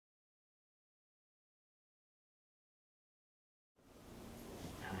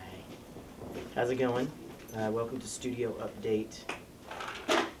How's it going? Welcome to Studio Update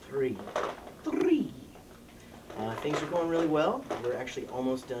 3. Things are going really well. We're actually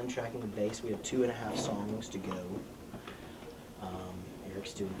almost done tracking the bass. We have 2.5 songs to go.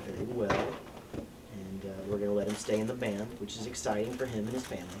 Eric's doing very well, and we're going to let him stay in the band, which is exciting for him and his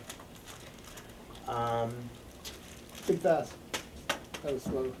family. Big fast. That was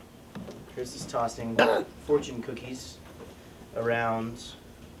slow. Chris is tossing fortune cookies around.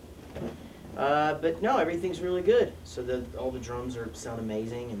 But no, everything's really good. So all the drums sound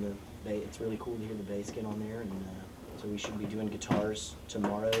amazing, and it's really cool to hear the bass get on there. And so we should be doing guitars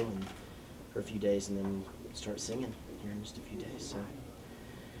tomorrow and for a few days, and then we'll start singing here in just a few days. So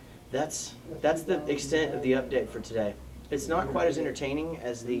that's the extent of the update for today. It's not quite as entertaining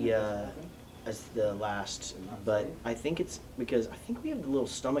as the last, but I think it's because I think we have the little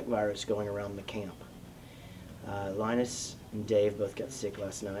stomach virus going around the camp. Linus and Dave both got sick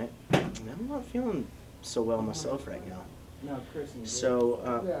last night, and I'm not feeling so well myself right now. No, Chris and Dave. So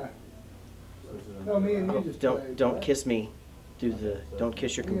yeah. Oh, me and you just don't kiss me. Don't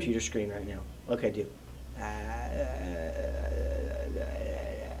kiss your computer screen right now. Okay, do.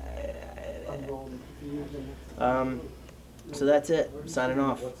 So that's it. Signing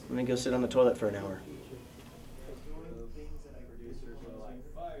off. I'm gonna go sit on the toilet for an hour.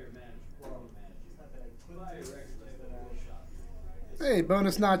 Hey,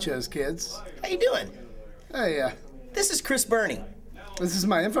 bonus nachos, kids. How you doing? Hey, This is Chris Burney. this is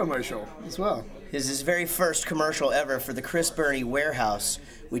my infomercial as well. This is his very first commercial ever for the Chris Burney Warehouse,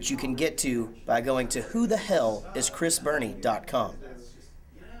 which you can get to by going to whothehell.chrisburney.com.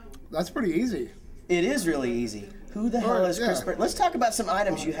 That's pretty easy. It is really easy. Who the hell is Chris Burney? Let's talk about some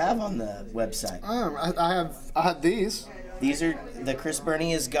items you have on the website. I have these. These are the Chris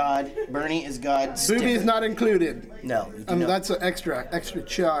Burney is God. Bernie is God. Booby is not included. No, you do not. That's an extra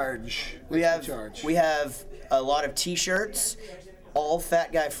charge. We have a lot of T-shirts, all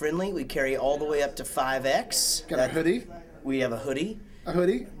fat guy friendly. We carry all the way up to 5X. Got a hoodie. We have a hoodie. A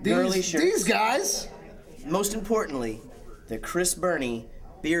hoodie. Girly shirts. These guys. Most importantly, the Chris Burney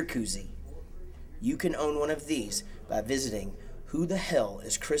beer koozie. You can own one of these by visiting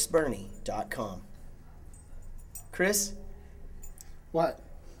whothehell.chrisburney.com. Chris? What?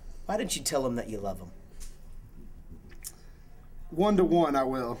 Why don't you tell him that you love him? 1-to-1, I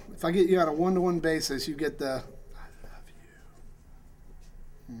will. If I get you on a 1-to-1 basis, you get the